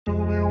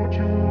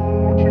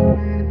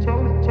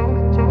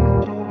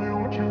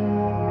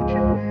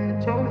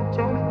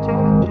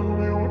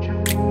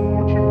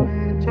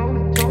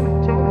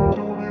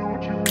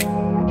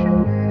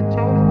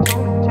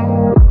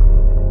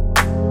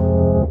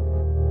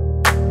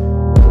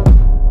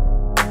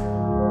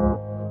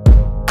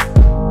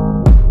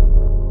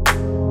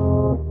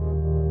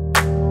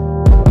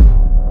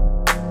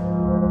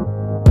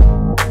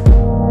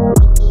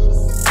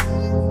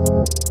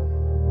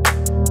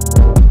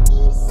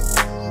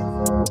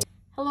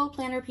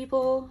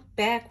People,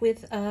 back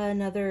with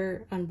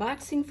another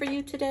unboxing for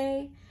you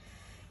today.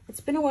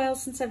 It's been a while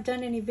since I've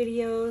done any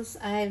videos.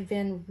 I've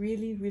been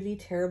really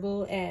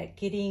terrible at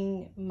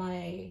getting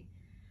my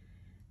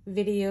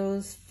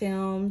videos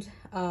filmed.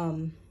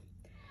 I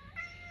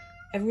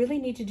really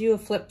need to do a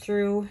flip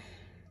through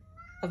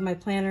of my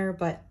planner,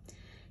 but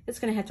it's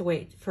gonna have to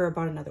wait for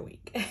about another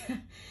week.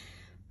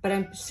 But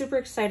I'm super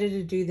excited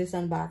to do this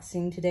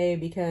unboxing today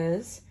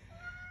because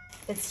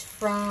it's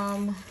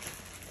from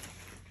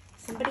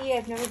somebody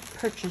I've never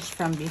purchased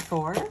from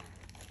before.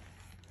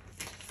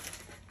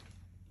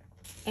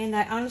 And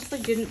I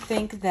honestly didn't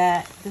think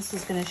that this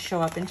was gonna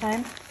show up in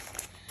time.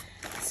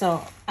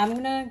 So I'm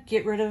gonna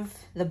get rid of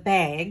the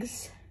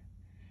bags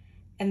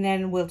and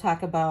then we'll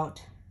talk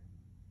about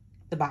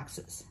the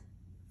boxes.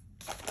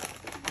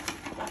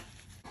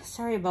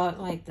 Sorry about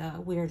like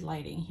the weird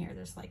lighting here.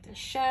 There's like the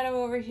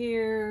shadow over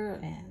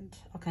here and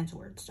all kinds of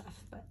weird stuff,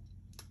 but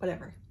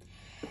whatever.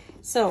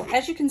 So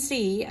as you can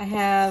see, I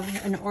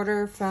have an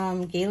order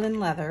from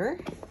Galen Leather.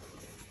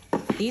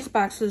 These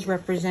boxes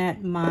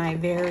represent my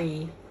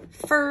very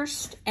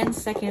first and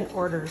second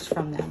orders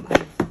from them.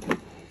 I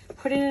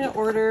put in an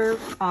order.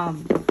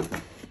 I'm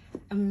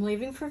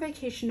leaving for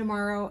vacation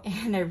tomorrow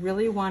and I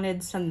really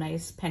wanted some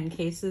nice pen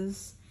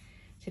cases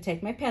to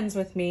take my pens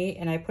with me,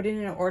 and I put in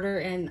an order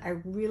and I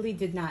really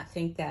did not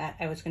think that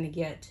I was going to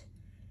get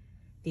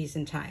these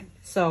in time.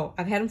 So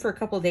I've had them for a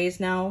couple of days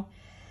now.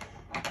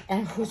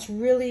 And I was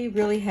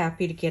really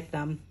happy to get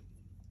them.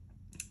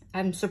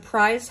 I'm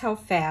surprised how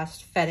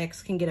fast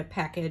FedEx can get a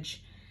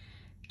package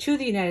to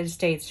the United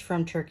States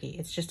from Turkey.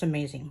 It's just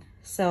amazing.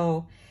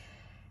 So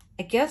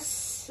I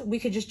guess we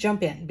could just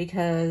jump in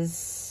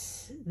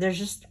because there's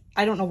just,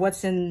 I don't know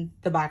what's in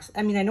the box.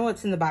 I mean, I know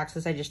what's in the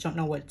boxes. I just don't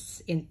know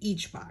what's in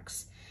each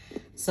box.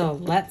 So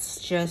let's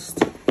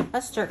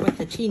start with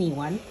the teeny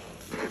one.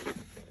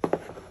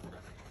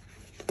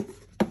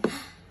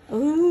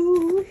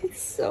 Oh,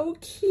 it's so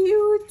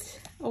cute.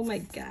 Oh my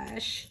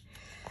gosh.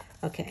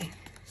 Okay,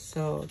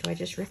 so do I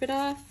just rip it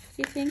off,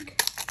 do you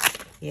think?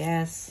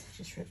 Yes,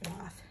 just rip it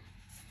off.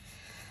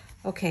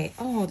 Okay,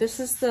 oh, this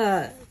is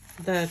the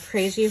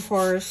Crazy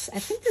Horse. I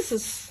think this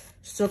is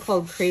still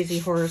called Crazy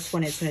Horse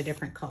when it's in a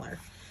different color.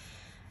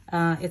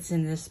 It's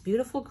in this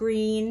beautiful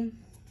green.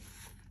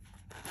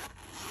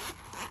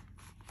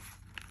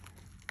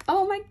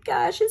 Oh my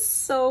gosh, it's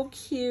so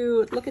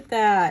cute. Look at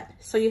that.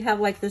 So you have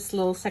like this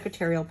little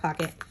secretarial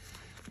pocket.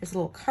 There's a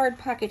little card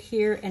pocket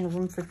here and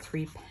room for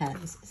 3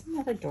 pens. Isn't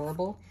that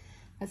adorable?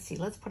 Let's see,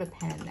 let's put a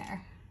pen in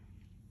there.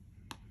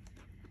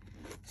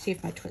 See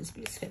if my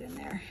Twisbies fit in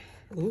there.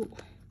 Ooh,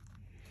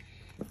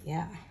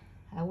 yeah.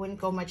 I wouldn't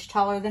go much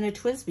taller than a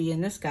Twisby in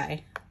this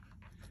guy.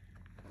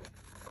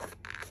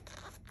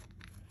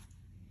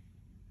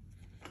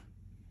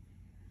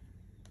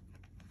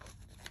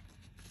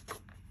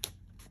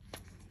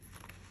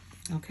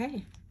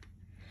 Okay,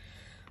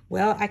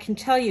 well, I can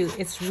tell you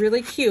it's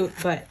really cute,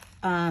 but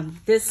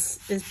this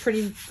is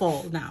pretty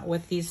full now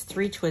with these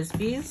 3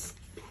 Twisbies.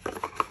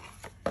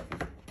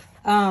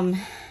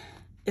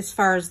 As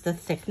far as the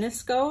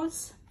thickness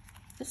goes,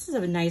 this is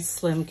a nice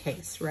slim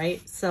case,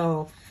 right?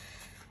 So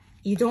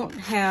you don't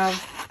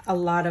have a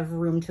lot of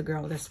room to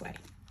grow this way.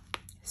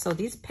 So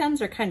these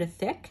pens are kind of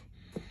thick.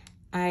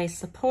 I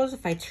suppose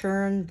if I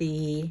turn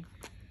the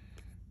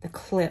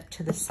clip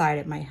to the side,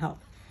 it might help.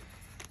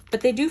 But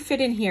they do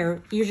fit in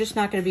here. You're just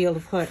not going to be able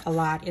to put a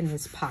lot in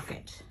this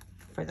pocket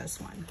for this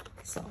one.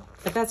 So,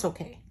 but that's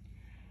okay.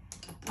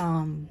 I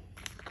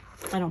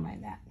don't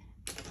mind that.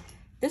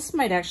 This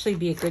might actually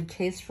be a good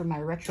case for my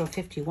Retro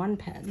 51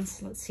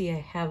 pens. Let's see, I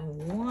have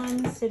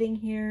one sitting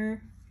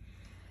here.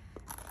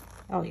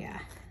 Oh yeah.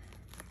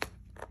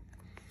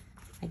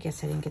 I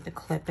guess I didn't get the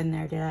clip in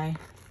there, did I?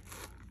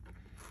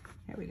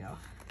 There we go.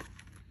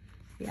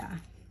 Yeah.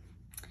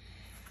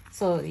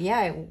 So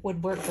yeah, it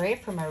would work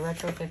great for my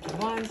Retro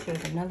 51s.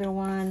 Here's another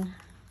one.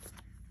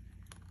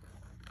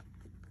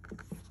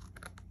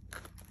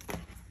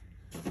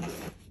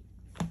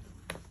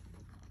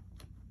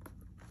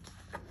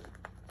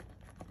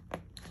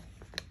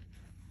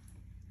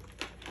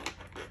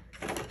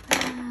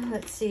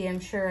 Let's see, I'm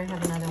sure I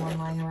have another one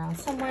lying around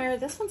somewhere.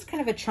 This one's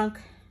kind of a chunk.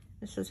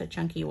 This is a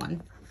chunky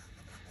one.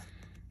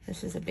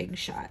 This is a big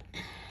shot.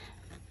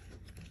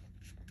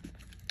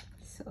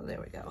 So there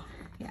we go.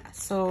 Yeah,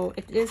 so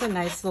it is a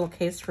nice little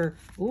case for,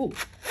 ooh,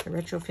 the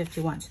Retro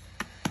 51s.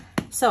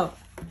 So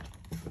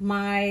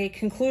my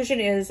conclusion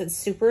is it's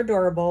super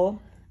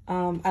adorable.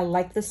 I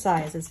like the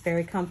size. It's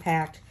very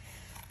compact.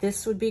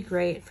 This would be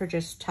great for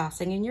just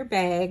tossing in your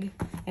bag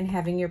and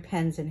having your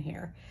pens in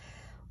here.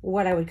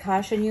 What I would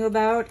caution you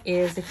about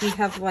is if you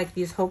have like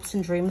these hopes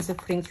and dreams of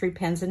putting 3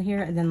 pens in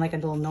here and then like a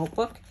little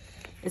notebook,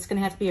 it's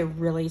gonna have to be a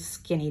really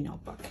skinny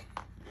notebook.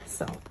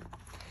 So,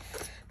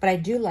 but I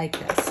do like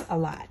this a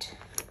lot.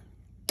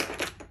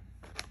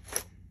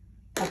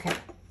 Okay.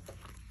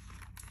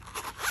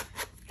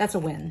 That's a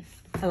win.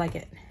 I like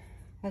it.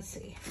 Let's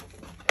see.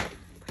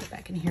 Put it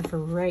back in here for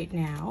right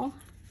now.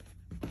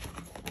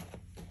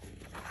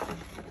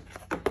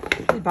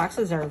 These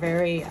boxes are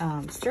very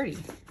sturdy.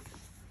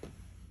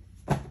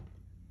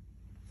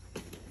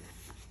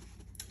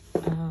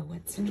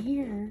 What's in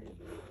here?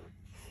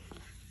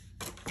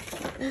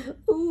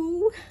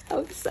 Ooh, how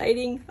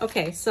exciting.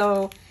 Okay,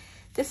 so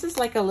this is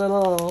like a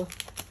little,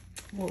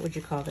 what would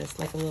you call this?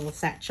 Like a little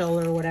satchel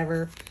or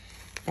whatever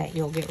that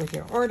you'll get with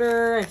your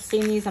order. I've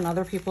seen these on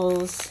other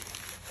people's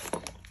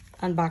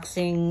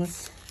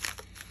unboxings.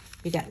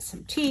 We got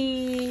some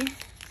tea.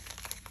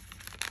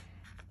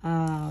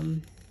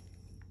 I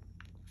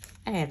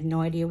have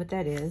no idea what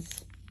that is.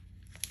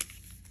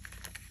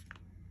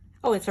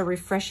 Oh, it's a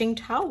refreshing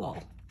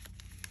towel.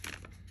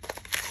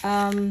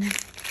 And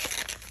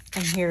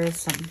here is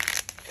some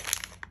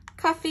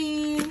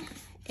coffee,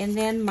 and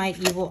then my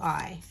evil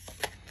eye,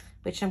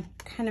 which I'm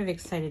kind of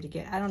excited to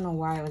get. I don't know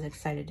why I was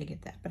excited to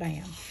get that, but I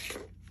am.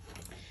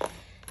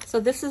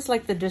 So this is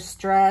like the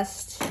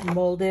distressed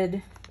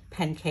molded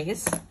pen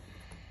case.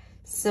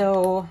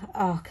 So,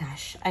 oh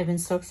gosh, I've been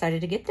so excited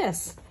to get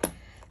this.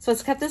 So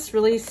it's got this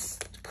really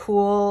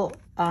cool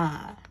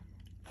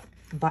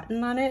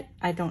button on it.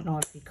 I don't know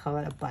if you call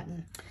it a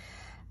button.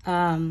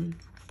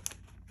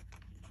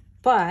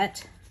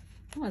 But,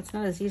 well, it's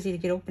not as easy to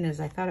get open as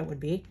I thought it would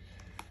be.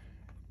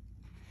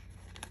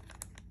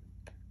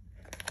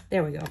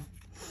 There we go.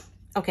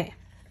 Okay.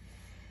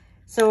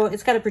 So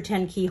it's got a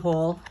pretend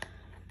keyhole.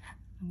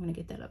 I'm going to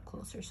get that up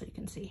closer so you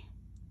can see.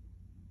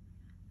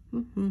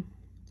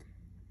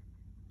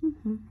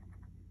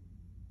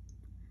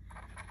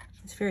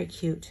 It's very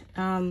cute.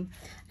 I'm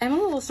a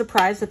little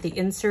surprised that the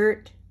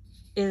insert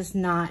is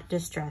not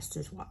distressed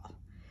as well.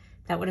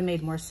 That would have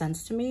made more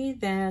sense to me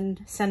than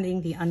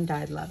sending the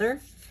undyed leather.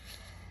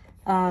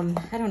 I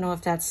don't know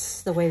if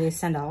that's the way they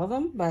send all of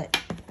them, but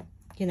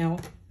you know,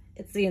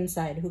 it's the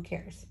inside, who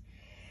cares?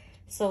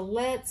 So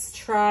let's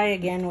try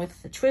again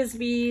with the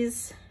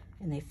TWSBIs,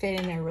 and they fit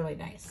in there really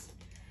nice.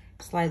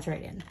 Slides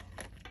right in.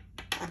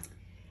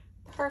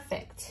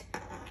 Perfect.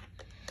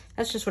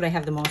 That's just what I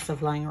have the most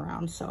of lying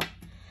around, so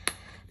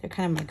they're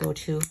kind of my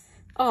go-to.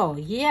 Oh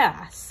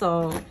yeah,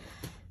 so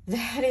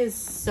that is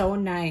so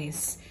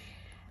nice.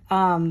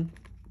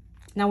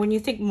 Now when you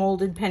think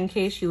molded pen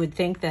case, you would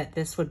think that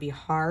this would be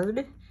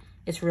hard.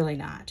 It's really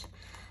not.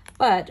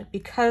 But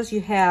because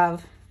you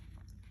have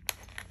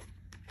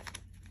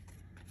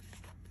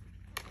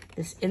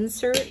this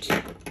insert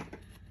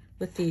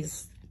with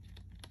these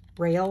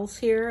rails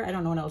here, I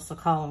don't know what else to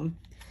call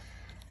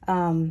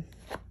them,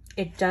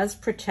 it does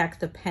protect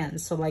the pen.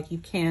 So like you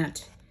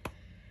can't,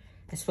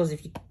 I suppose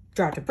if you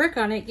dropped a brick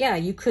on it, yeah,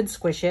 you could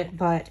squish it,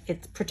 but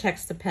it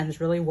protects the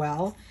pens really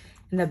well.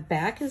 And the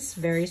back is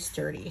very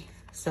sturdy.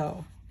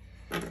 So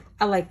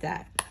I like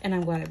that, and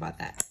I'm glad I bought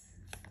that.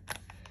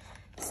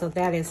 So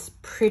that is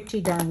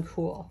pretty darn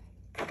cool.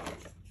 So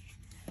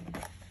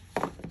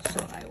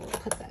I will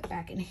put that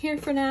back in here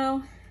for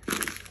now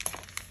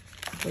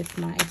with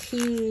my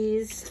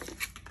teas,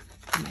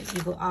 my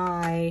evil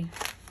eye.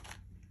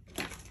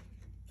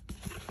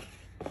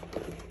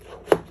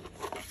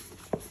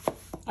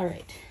 All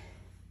right,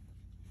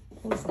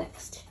 what's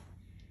next?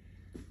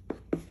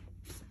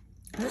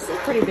 This is a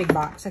pretty big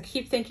box. I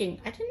keep thinking,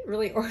 I didn't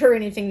really order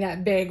anything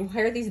that big.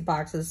 Why are these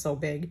boxes so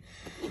big?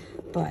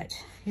 But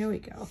here we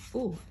go.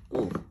 Ooh,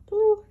 ooh,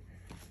 ooh.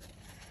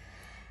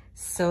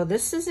 So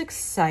this is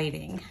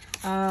exciting.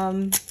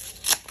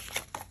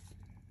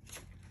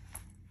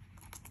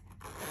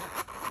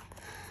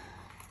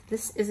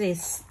 This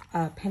is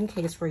a pen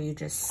case where you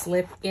just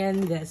slip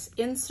in this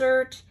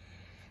insert.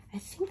 I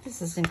think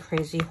this is in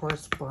Crazy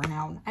Horse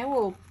Burnout. I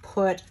will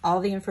put all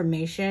the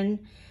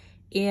information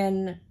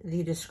in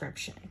the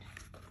description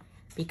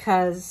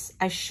because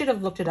I should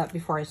have looked it up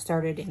before I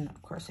started, and of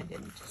course I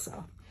didn't.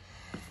 So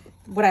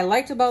what I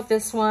liked about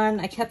this one,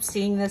 I kept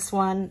seeing this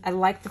one. I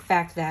like the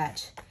fact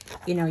that,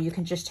 you know, you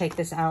can just take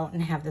this out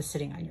and have this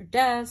sitting on your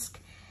desk,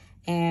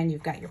 and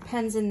you've got your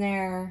pens in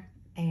there.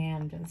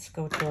 And let's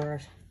go to our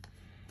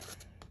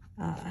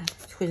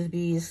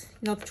TWSBIs.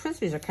 You know, the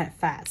TWSBIs are kind of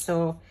fat,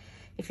 so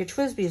if your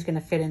TWSBI is going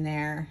to fit in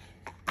there,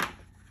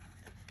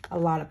 a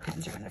lot of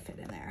pens are going to fit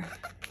in there.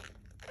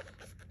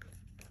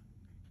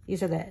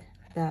 These are the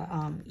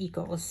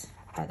Ecos,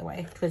 by the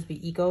way,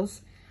 TWSBI Ecos.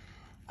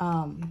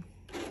 I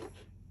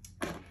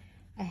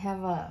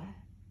have a,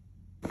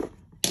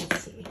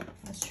 let's see,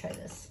 let's try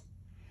this.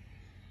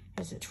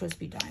 Here's a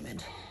TWSBI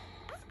Diamond.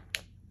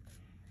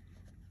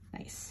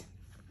 Nice.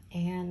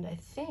 And I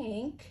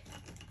think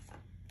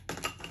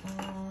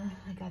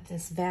I got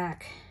this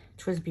VAC,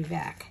 TWSBI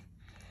VAC.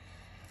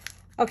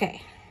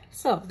 Okay,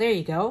 so there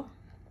you go.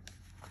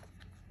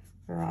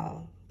 We're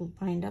all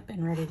lined up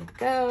and ready to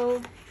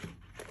go.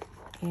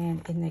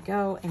 And in they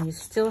go, and you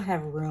still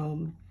have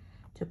room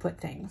to put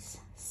things.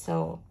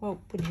 So what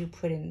would you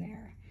put in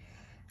there?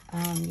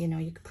 You know,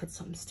 you could put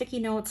some sticky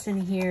notes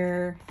in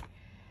here.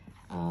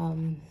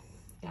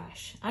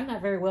 Gosh, I'm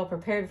not very well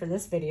prepared for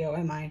this video,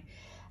 am I?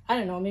 I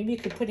don't know, maybe you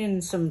could put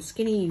in some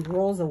skinny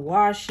rolls of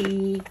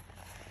washi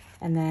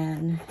and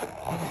then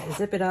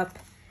zip it up.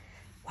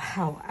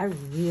 Wow, I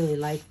really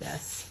like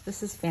this.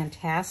 This is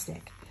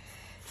fantastic.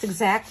 It's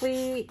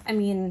exactly, I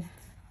mean,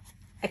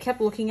 I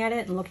kept looking at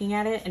it,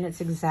 and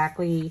it's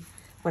exactly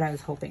what I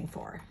was hoping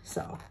for.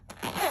 So,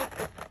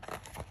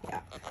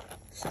 yeah.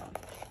 So,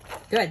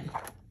 good.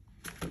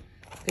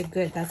 Good,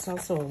 good. That's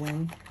also a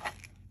win.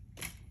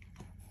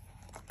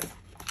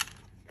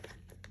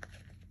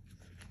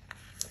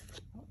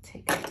 I'll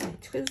take my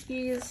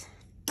Twisbies.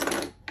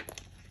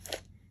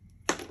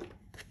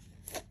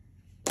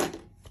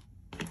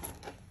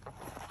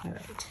 All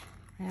right.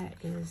 That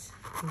is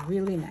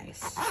really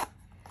nice.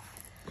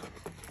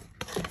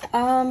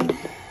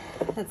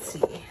 Let's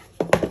see.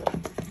 I'll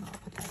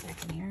put that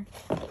back in here.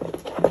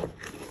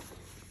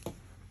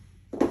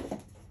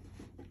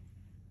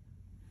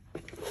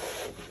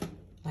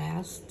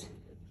 Last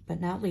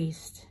but not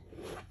least,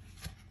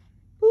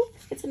 ooh,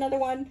 it's another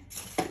one.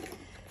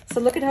 So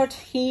look at how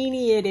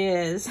teeny it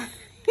is.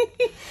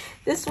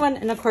 This one,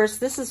 and of course,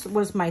 this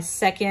was my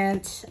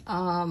second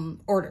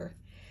order.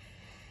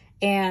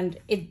 And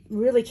it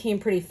really came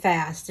pretty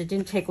fast. It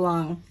didn't take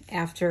long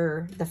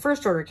after the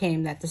first order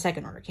came that the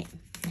second order came.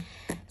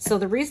 So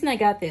the reason I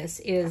got this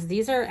is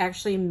these are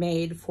actually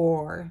made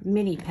for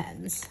mini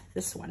pens.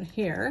 This one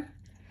here.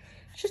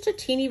 It's just a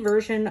teeny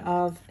version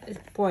of,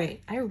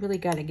 boy, I really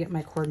got to get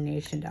my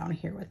coordination down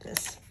here with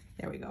this.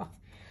 There we go.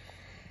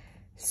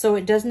 So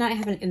it does not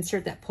have an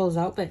insert that pulls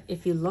out, but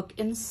if you look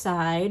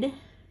inside,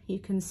 you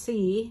can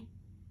see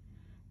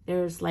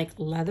there's like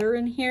leather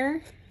in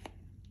here.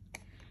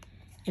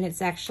 And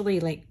it's actually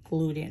like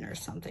glued in or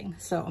something.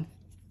 So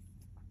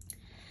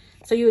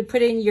you would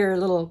put in your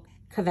little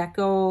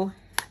Kaweco.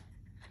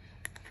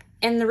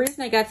 And the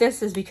reason I got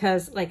this is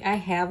because like I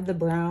have the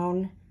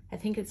brown, I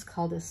think it's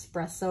called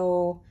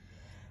espresso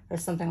or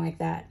something like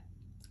that.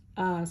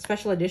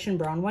 Special edition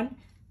brown one.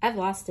 I've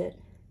lost it.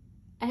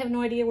 I have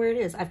no idea where it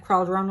is. I've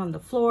crawled around on the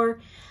floor.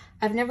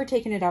 I've never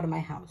taken it out of my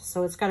house.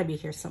 So it's gotta be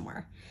here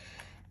somewhere.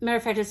 Matter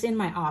of fact, it's in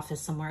my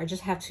office somewhere. I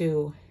just have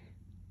to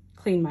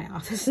clean my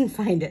office and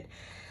find it.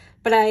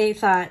 But I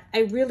thought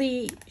I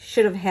really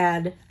should have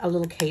had a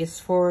little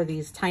case for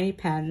these tiny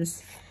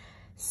pens.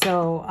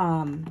 So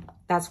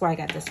that's why I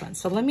got this one.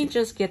 So let me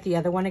just get the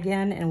other one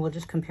again and we'll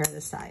just compare the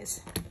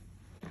size.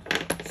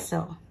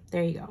 So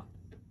there you go.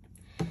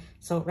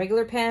 So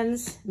regular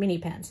pens, mini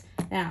pens.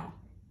 Now,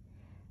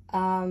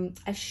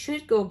 I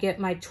should go get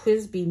my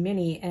Twisby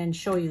Mini and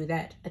show you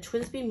that a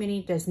Twisby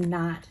Mini does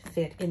not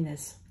fit in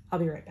this. I'll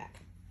be right back.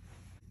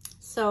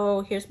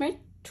 So here's my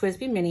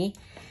Twisby Mini.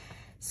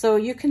 So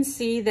you can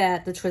see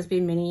that the Twisby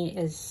Mini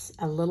is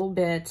a little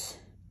bit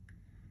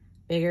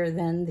bigger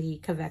than the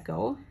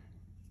Kaweco.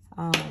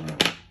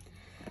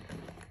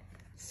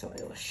 So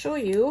I will show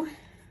you.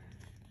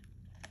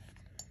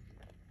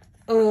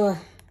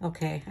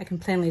 Okay, I can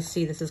plainly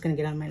see this is gonna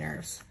get on my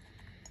nerves.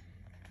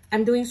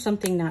 I'm doing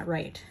something not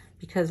right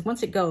because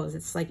once it goes,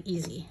 it's like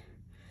easy.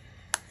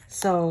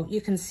 So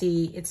you can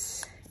see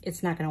it's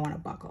not gonna wanna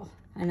buckle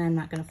and I'm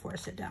not gonna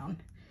force it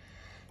down.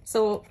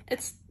 So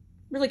it's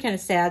really kind of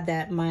sad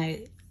that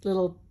my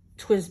little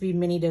Twisby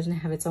Mini doesn't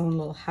have its own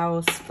little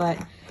house, but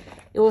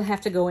it will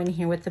have to go in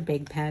here with the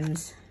big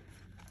pens.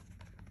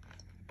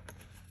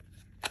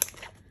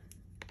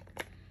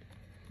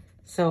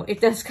 So it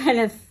does kind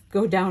of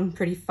go down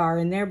pretty far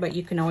in there, but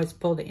you can always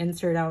pull the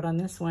insert out on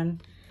this one.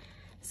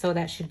 So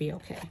that should be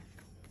okay.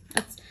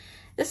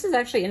 This has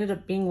actually ended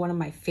up being one of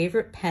my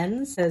favorite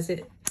pens, as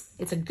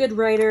it's a good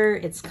writer,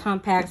 it's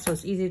compact, so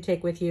it's easy to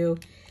take with you.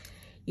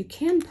 You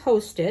can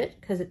post it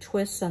because it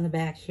twists on the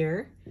back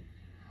here.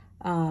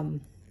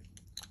 And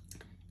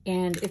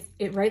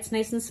it writes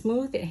nice and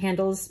smooth. It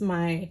handles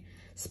my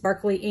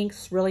sparkly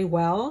inks really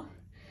well.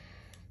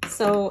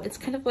 So it's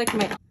kind of like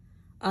my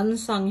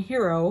unsung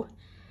hero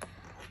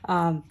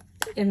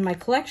in my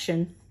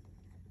collection,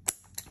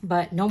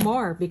 but no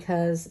more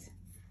because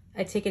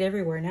I take it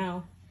everywhere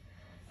now.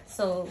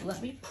 So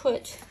let me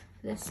put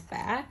this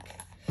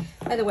back.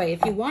 By the way,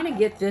 if you want to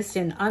get this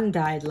in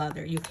undyed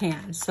leather, you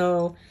can.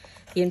 So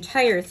the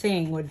entire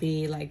thing would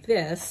be like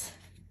this,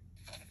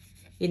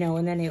 you know,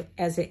 and then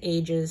as it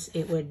ages,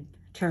 it would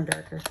turn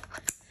darker.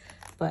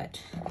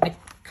 But I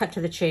cut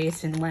to the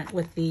chase and went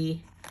with the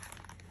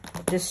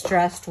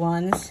distressed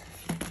ones.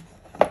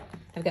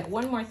 I've got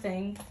one more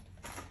thing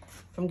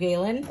from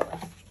Galen.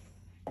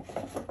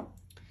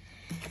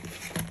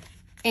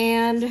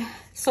 And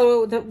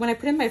so when I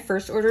put in my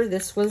first order,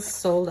 this was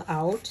sold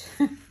out.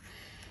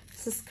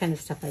 This is the kind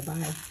of stuff I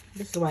buy.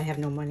 This is why I have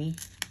no money.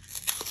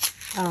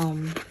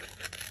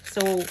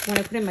 So when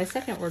I put in my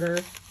second order,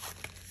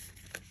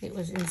 it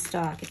was in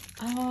stock.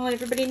 Oh,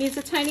 everybody needs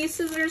a tiny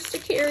scissors to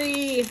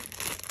carry.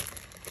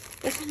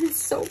 This one is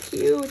so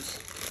cute.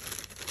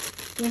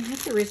 I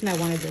think the reason I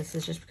wanted this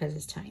is just because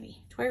it's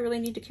tiny. Do I really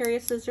need to carry a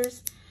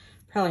scissors?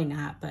 Probably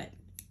not, but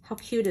how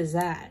cute is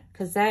that?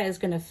 Because that is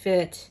going to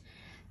fit,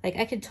 like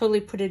I could totally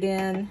put it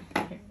in.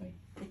 Here, let me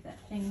get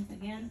that thing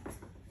again.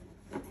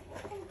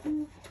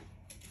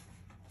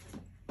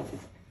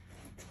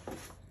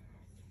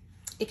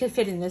 It could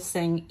fit in this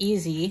thing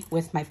easy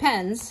with my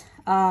pens.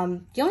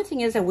 The only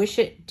thing is I wish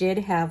it did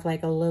have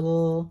like a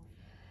little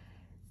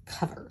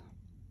cover,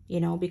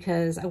 you know,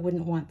 because I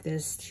wouldn't want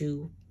this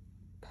to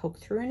poke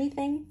through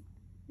anything,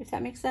 if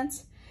that makes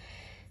sense.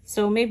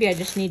 So maybe I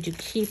just need to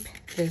keep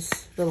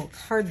this little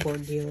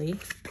cardboard dealie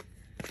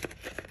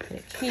that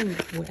it came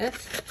with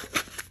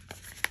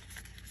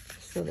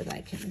so that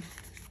I can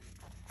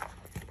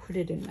put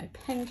it in my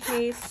pen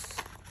case.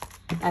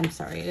 I'm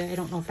sorry, I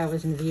don't know if that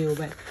was in view,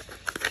 but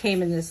it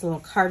came in this little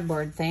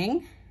cardboard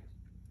thing.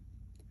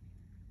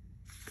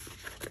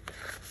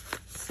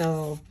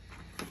 So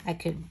I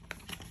could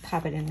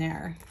pop it in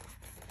there.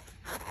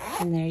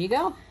 And there you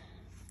go.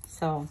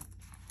 So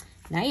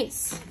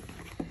nice.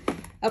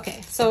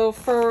 Okay, so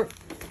for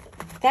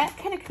that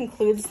kind of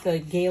concludes the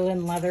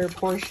Galen Leather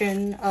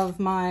portion of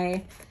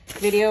my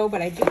video,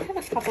 but I do have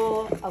a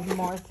couple of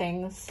more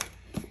things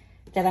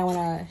that I want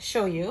to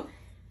show you.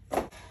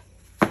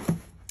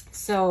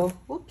 So,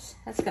 whoops,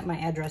 that's got my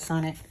address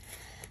on it.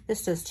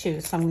 This does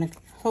too, so I'm going to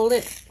hold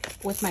it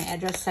with my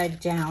address side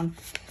down.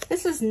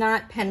 This is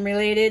not pen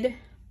related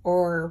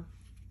or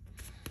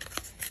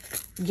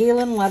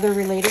Galen Leather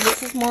related.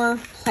 This is more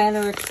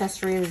planner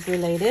accessories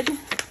related.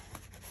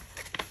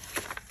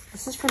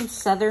 This is from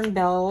Southern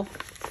Belle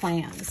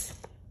Plans.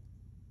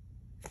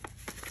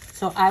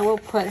 So I will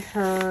put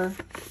her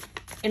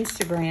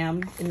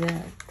Instagram in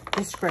the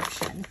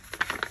description.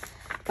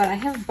 But I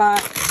have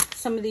bought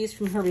some of these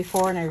from her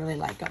before and I really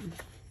like them.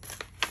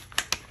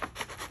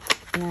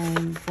 And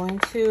I'm going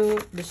to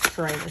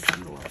destroy this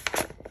envelope.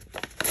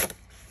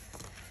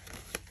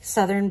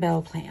 Southern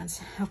Belle Plans.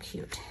 How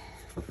cute.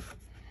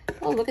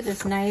 Oh, look at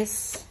this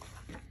nice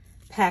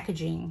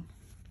packaging.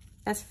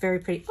 That's very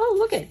pretty. Oh,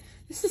 look at,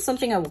 this is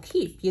something I will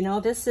keep. You know,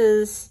 this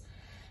is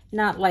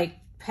not like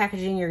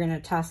packaging you're going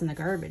to toss in the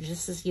garbage.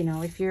 This is, you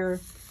know, if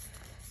you're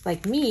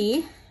like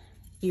me,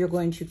 you're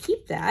going to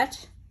keep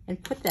that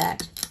and put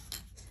that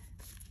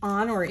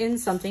on or in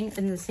something.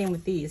 And the same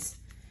with these.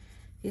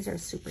 These are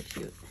super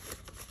cute.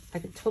 I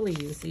could totally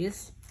use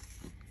these.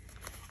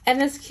 And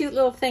this cute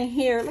little thing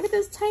here. Look at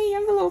this tiny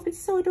envelope. It's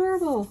so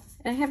adorable.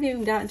 And I haven't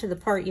even gotten to the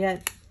part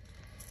yet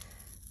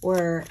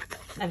where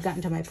I've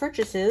gotten to my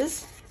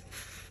purchases.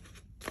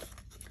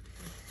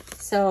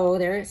 So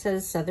there it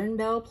says Southern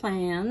Belle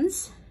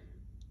Plans.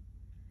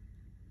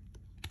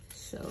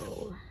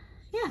 So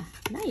yeah,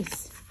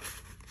 nice.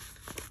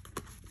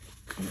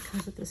 And it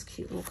comes with this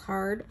cute little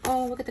card.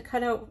 Oh, look at the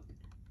cutout.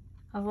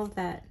 I love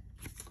that.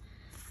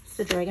 It's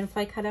the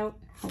dragonfly cutout.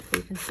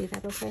 Hopefully you can see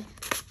that okay.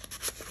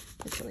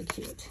 It's really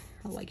cute.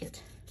 I like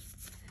it.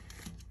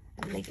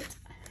 I like it.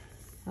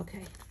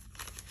 Okay.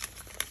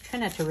 Try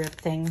not to rip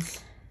things.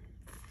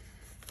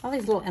 All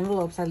these little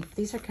envelopes,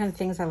 these are kind of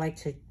things I like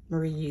to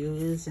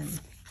reuse, and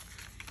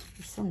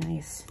they're so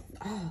nice.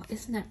 Oh,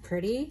 isn't that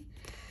pretty?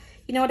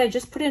 You know what? I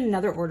just put in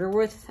another order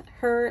with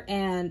her,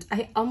 and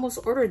I almost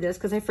ordered this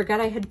because I forgot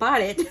I had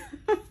bought it.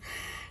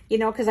 You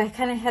know, because I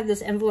kind of had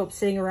this envelope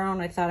sitting around.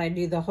 I thought I'd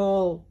do the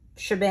whole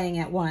shebang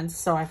at once.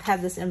 So I've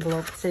had this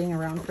envelope sitting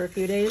around for a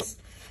few days.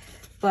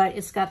 But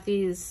it's got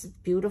these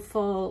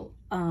beautiful,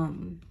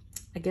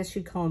 I guess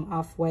you'd call them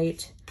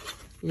off-white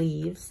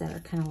leaves that are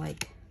kind of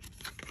like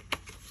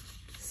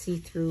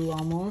see-through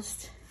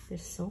almost. They're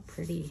so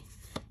pretty.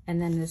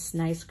 And then this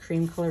nice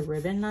cream color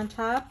ribbon on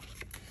top.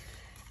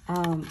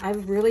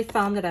 I've really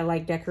found that I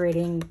like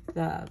decorating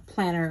the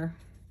planner,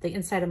 the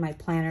inside of my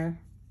planner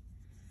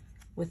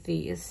with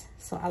these.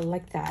 So I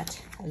like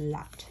that a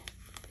lot.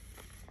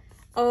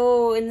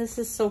 Oh, and this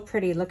is so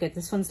pretty. Look at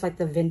this one's like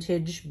the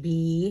vintage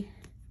bee.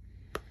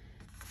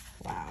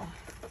 Wow.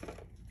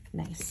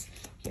 Nice.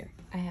 Here,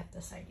 I have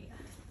this idea.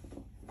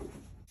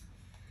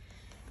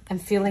 I'm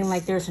feeling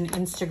like there's an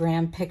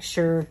Instagram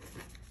picture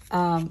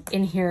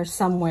in here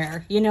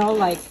somewhere. You know,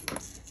 like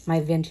my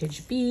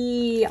vintage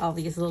bee, all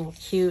these little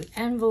cute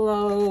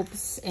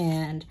envelopes,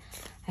 and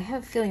I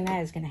have a feeling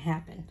that is going to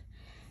happen.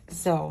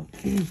 So,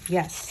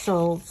 yes.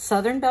 So,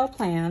 Southern Belle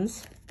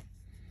Plans.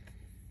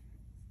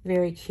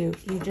 Very cute.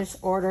 You just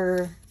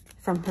order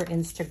from her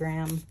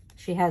Instagram.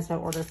 She has the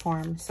order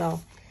form.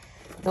 So,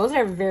 those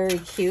are very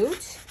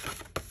cute.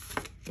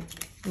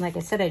 And like I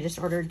said, I just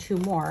ordered 2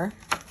 more.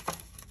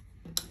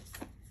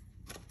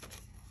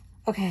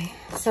 Okay,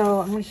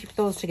 so I'm going to keep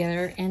those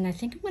together. And I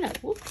think I'm going to,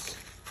 whoops.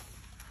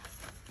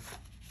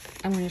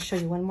 I'm going to show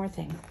you one more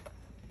thing.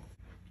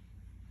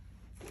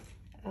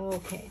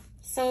 Okay,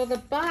 so the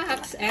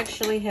box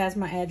actually has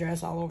my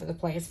address all over the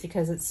place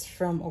because it's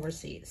from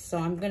overseas. So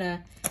I'm going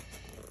to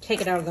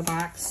take it out of the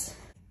box.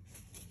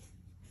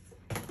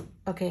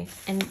 Okay,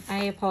 and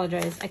I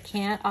apologize. I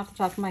can't off the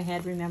top of my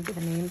head remember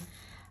the name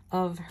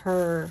of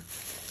her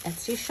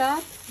Etsy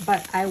shop,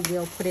 but I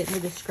will put it in the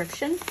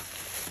description.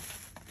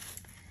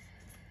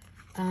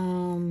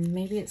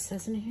 Maybe it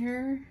says in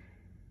here,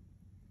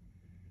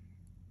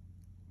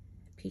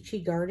 Peachy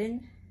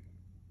Garden.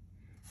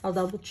 I'll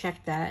double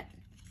check that.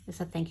 It's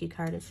a thank you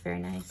card. It's very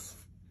nice.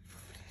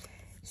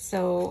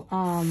 So,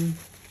 and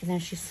then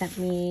she sent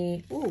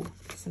me, ooh,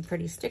 some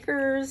pretty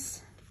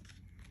stickers.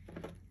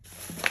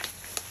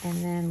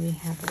 And then we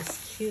have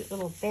this cute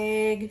little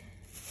bag.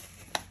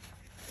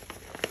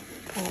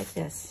 I like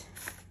this.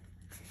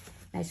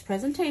 Nice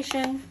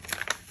presentation.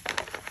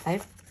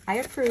 I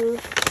approve.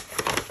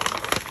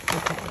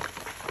 Okay.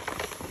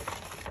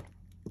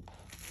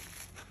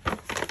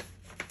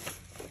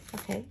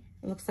 Okay,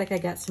 it looks like I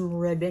got some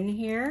ribbon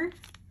here.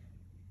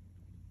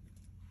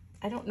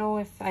 I don't know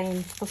if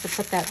I'm supposed to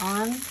put that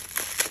on.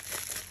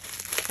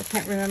 I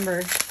can't remember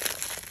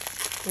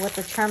what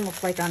the charm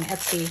looked like on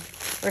Etsy,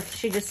 or if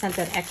she just sent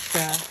that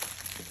extra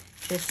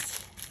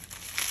just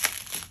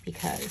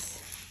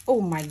because. Oh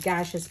my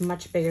gosh, it's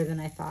much bigger than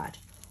I thought.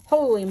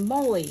 Holy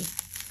moly.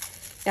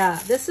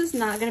 Yeah, this is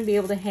not going to be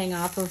able to hang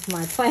off of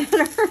my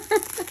planner.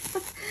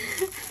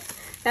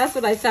 That's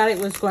what I thought it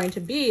was going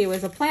to be. It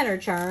was a planner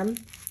charm.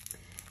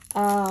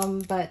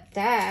 But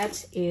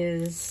that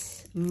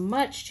is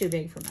much too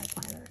big for my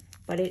planner.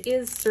 But it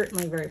is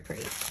certainly very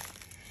pretty.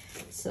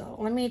 So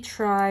let me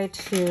try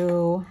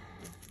to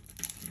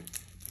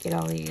get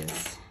all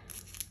these.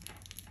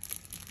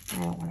 I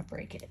don't want to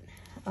break it.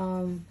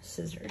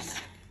 Scissors.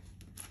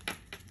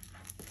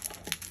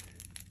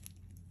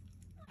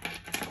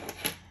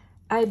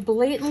 I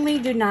blatantly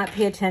do not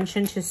pay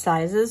attention to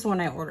sizes when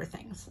I order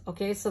things.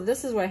 Okay, so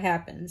this is what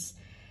happens.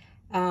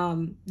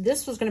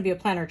 This was going to be a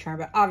planner charm,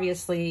 but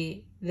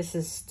obviously this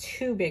is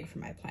too big for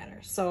my planner.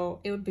 So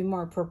it would be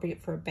more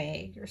appropriate for a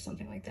bag or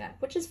something like that,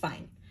 which is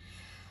fine.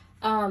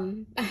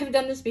 I've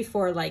done this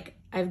before. Like,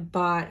 I've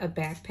bought a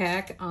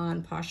backpack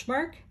on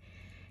Poshmark.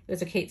 It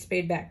was a Kate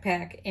Spade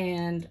backpack,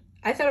 and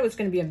I thought it was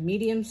going to be a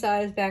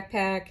medium-sized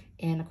backpack.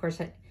 And of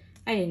course, I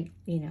didn't,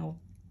 you know,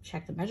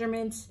 check the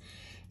measurements.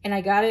 And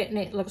I got it, and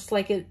it looks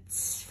like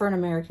it's for an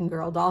American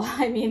Girl doll.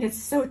 I mean,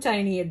 it's so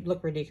tiny, it'd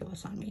look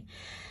ridiculous on me.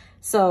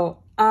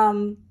 So,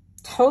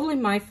 totally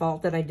my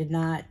fault that I did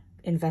not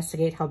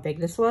investigate how big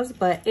this was,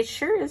 but it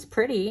sure is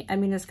pretty. I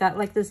mean, it's got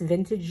like this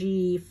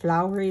vintagey,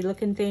 flowery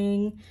looking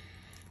thing.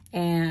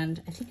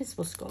 And I think it's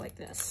supposed to go like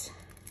this.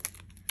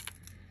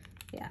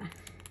 Yeah,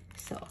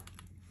 so.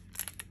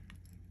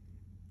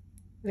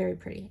 Very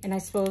pretty. And I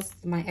suppose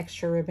my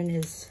extra ribbon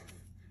is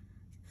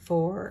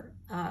for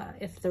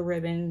if the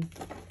ribbon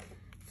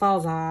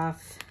falls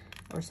off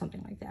or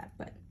something like that.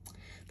 But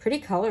pretty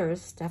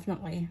colors,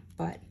 definitely.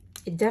 But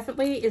it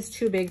definitely is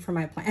too big for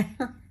my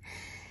planner.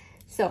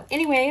 So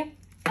anyway,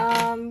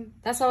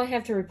 that's all I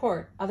have to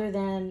report. Other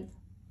than,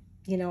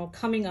 you know,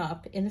 coming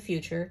up in the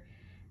future,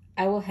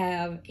 I will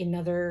have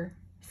another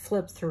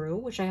flip through,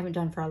 which I haven't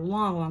done for a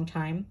long, long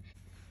time.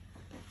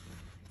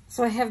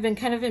 So I have been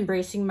kind of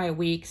embracing my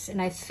weeks,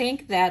 and I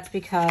think that's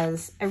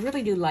because I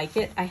really do like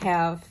it. I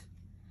have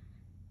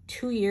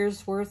 2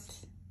 years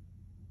worth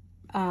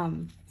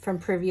from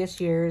previous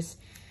years,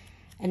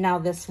 and now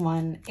this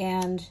one.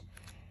 And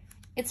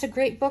it's a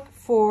great book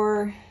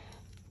for,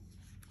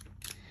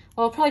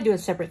 well, I'll probably do a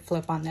separate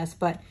flip on this,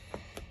 but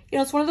you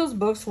know, it's one of those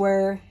books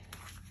where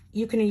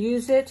you can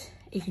use it,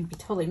 you can be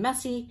totally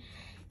messy,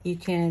 you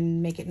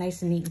can make it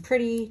nice and neat and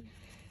pretty,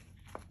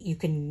 you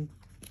can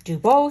do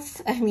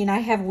both. I mean, I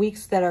have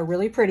weeks that are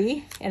really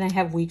pretty, and I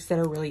have weeks that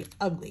are really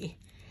ugly.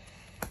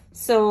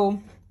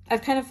 So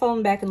I've kind of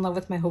fallen back in love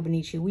with my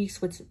Hobonichi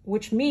weeks,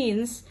 which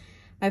means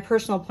my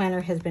personal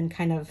planner has been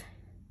kind of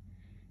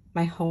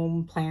my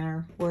home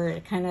planner, where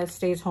it kind of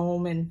stays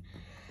home and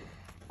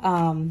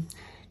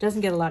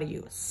doesn't get a lot of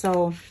use.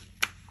 So,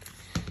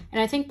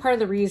 and I think part of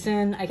the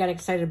reason I got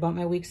excited about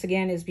my weeks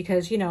again is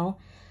because, you know,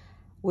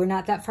 we're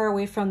not that far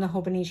away from the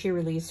Hobonichi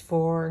release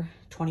for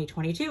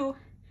 2022.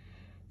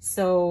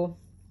 So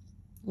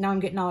now I'm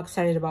getting all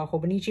excited about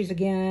Hobonichis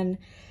again.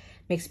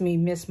 Makes me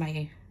miss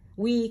my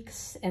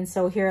weeks. And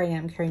so here I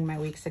am carrying my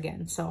weeks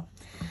again. So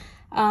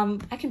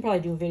I can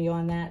probably do a video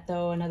on that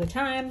though another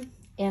time.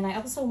 And I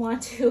also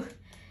want to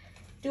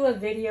do a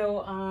video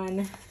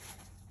on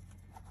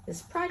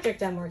this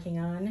project I'm working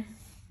on.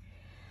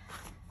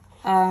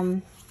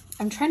 I've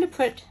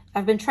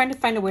been trying to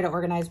find a way to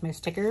organize my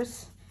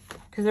stickers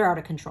because they're out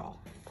of control.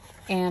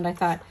 And I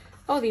thought,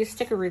 oh, these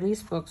sticker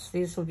release books,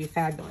 these will be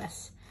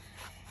fabulous.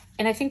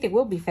 And I think they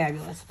will be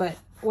fabulous, but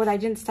what I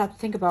didn't stop to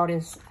think about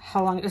is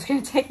how long it was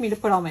going to take me to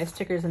put all my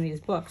stickers in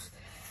these books.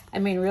 I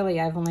mean, really,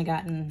 I've only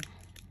gotten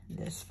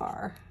this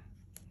far.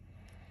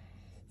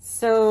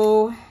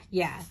 So,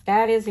 yeah,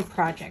 that is a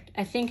project.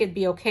 I think it'd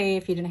be okay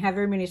if you didn't have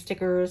very many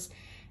stickers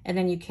and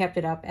then you kept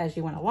it up as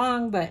you went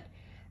along, but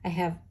I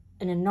have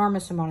an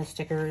enormous amount of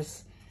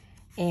stickers,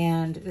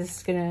 and this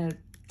is going to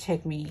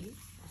take me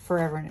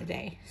forever and a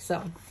day.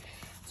 So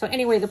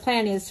anyway, the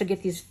plan is to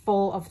get these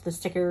full of the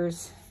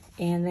stickers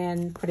and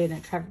then put it in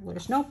a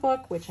traveler's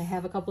notebook, which I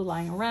have a couple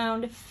lying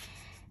around,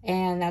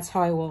 and that's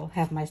how I will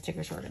have my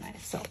stickers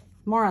organized. So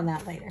more on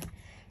that later.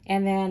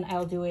 And then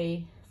I'll do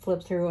a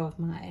flip through of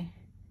my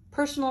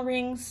personal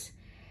rings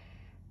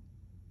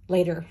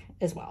later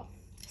as well.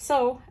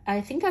 So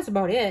I think that's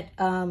about it.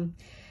 I'm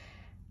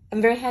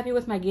very happy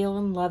with my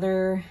Galen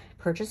Leather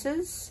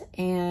purchases,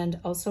 and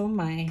also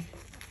my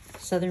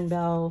Southern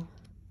Belle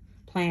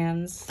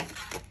plans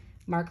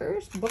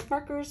markers, book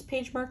markers,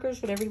 page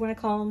markers, whatever you want to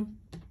call them.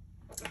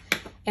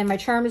 And my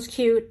charm is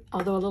cute,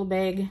 although a little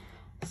big.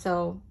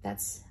 So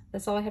that's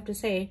all I have to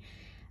say.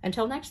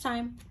 Until next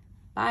time,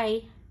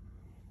 bye.